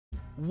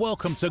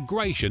Welcome to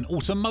Gratian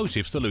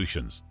Automotive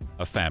Solutions,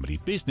 a family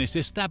business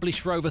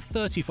established for over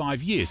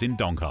 35 years in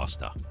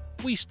Doncaster.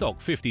 We stock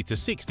 50 to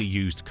 60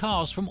 used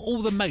cars from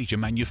all the major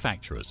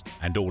manufacturers,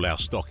 and all our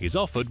stock is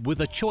offered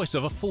with a choice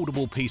of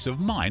affordable peace of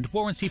mind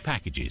warranty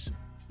packages.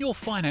 Your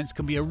finance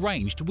can be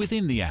arranged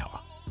within the hour.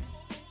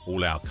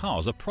 All our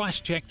cars are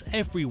price-checked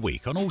every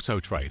week on Auto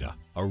Trader,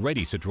 are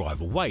ready to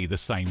drive away the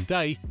same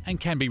day,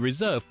 and can be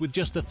reserved with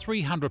just a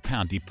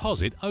 £300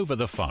 deposit over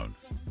the phone.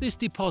 This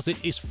deposit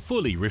is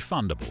fully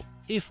refundable.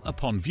 If,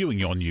 upon viewing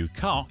your new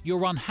car,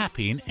 you're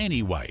unhappy in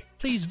any way,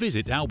 please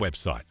visit our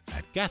website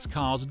at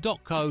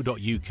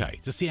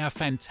gascars.co.uk to see our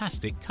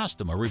fantastic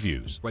customer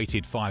reviews,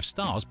 rated 5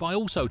 stars by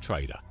Auto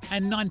Trader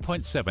and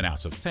 9.7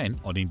 out of 10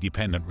 on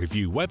independent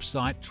review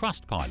website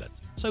Trustpilot.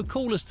 So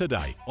call us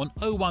today on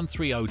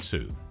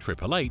 01302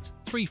 888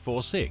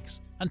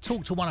 346 and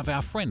talk to one of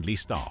our friendly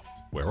staff.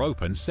 We're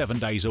open 7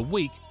 days a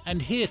week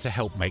and here to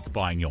help make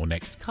buying your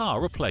next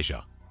car a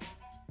pleasure.